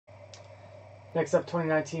Next up,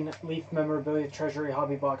 2019 Leaf Memorabilia Treasury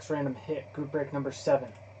Hobby Box Random Hit, Group Break number 7.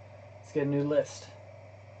 Let's get a new list.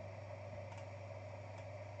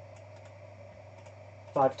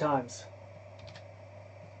 5 times.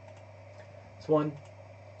 It's 1,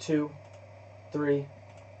 2, 3,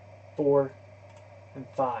 4, and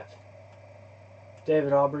 5.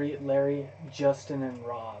 David, Aubrey, Larry, Justin, and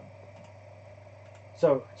Rob.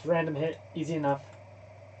 So, it's a random hit, easy enough.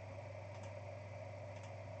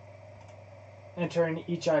 Entering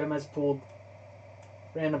each item as pulled,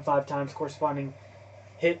 random 5 times. Corresponding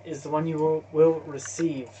hit is the one you will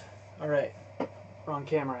receive. Alright, wrong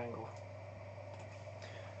camera angle.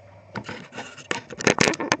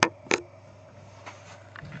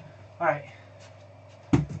 Alright,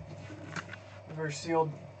 reverse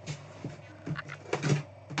sealed.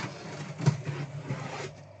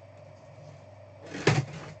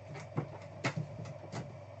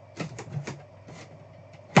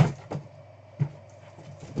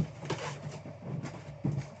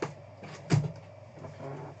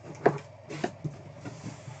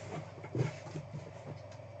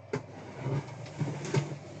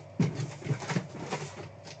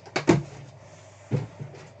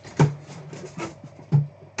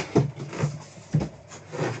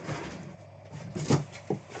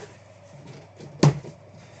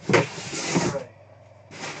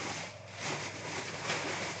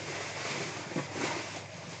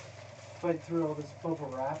 Fight through all this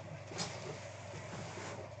bubble wrap.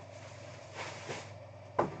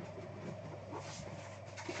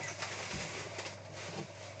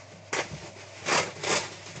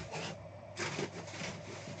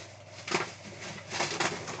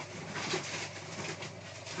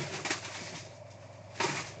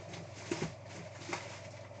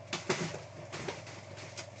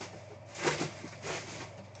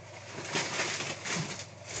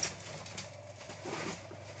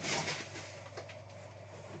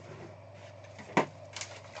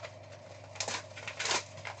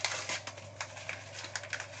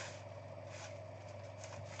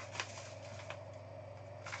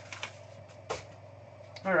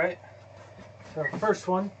 Alright, so first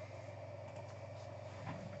one,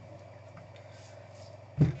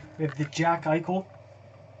 we have the Jack Eichel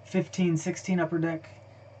 1516 Upper Deck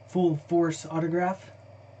Full Force Autograph,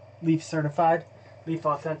 Leaf Certified, Leaf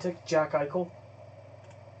Authentic, Jack Eichel.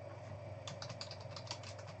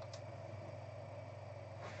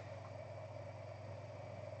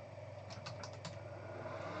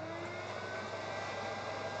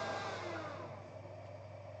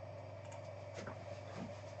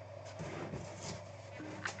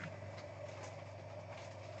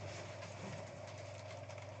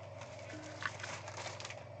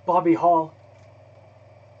 Bobby Hall,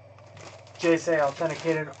 JSA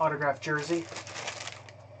Authenticated Autograph Jersey.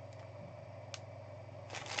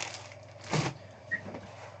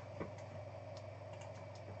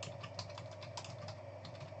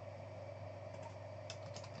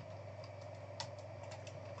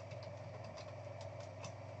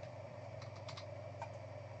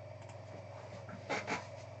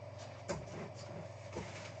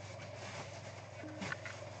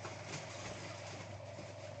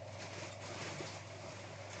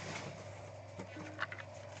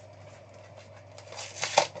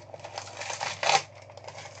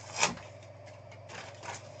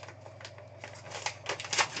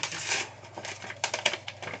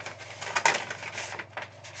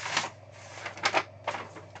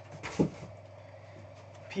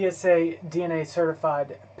 PSA DNA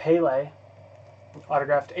Certified Pele,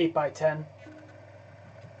 autographed 8x10.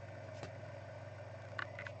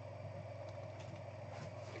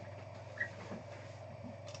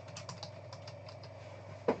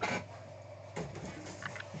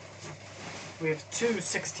 We have two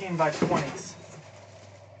 16x20s.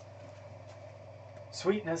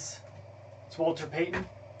 Sweetness, it's Walter Payton,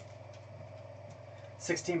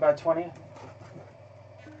 16x20.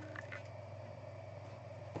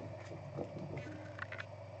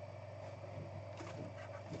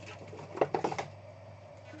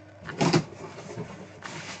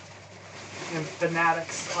 And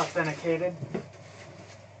Fanatics Authenticated.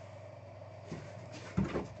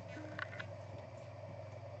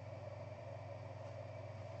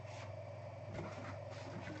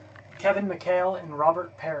 Kevin McHale and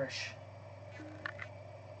Robert Parrish.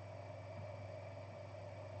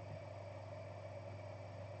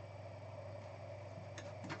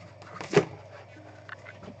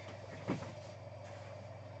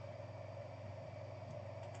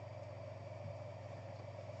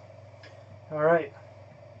 All right,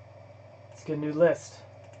 let's get a new list.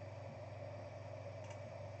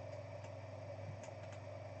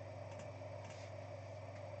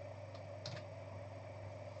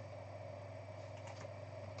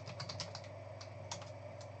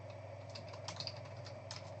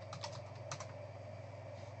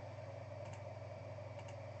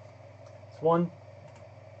 1,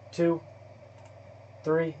 2,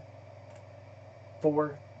 3,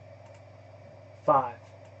 4, 5.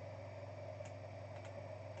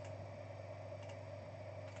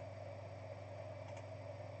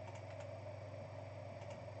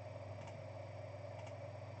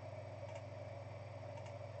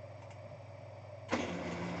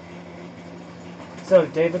 So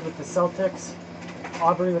David with the Celtics,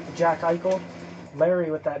 Aubrey with the Jack Eichel, Larry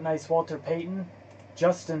with that nice Walter Payton,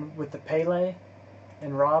 Justin with the Pele,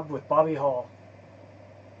 and Rob with Bobby Hall.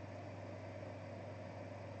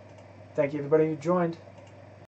 Thank you everybody who joined.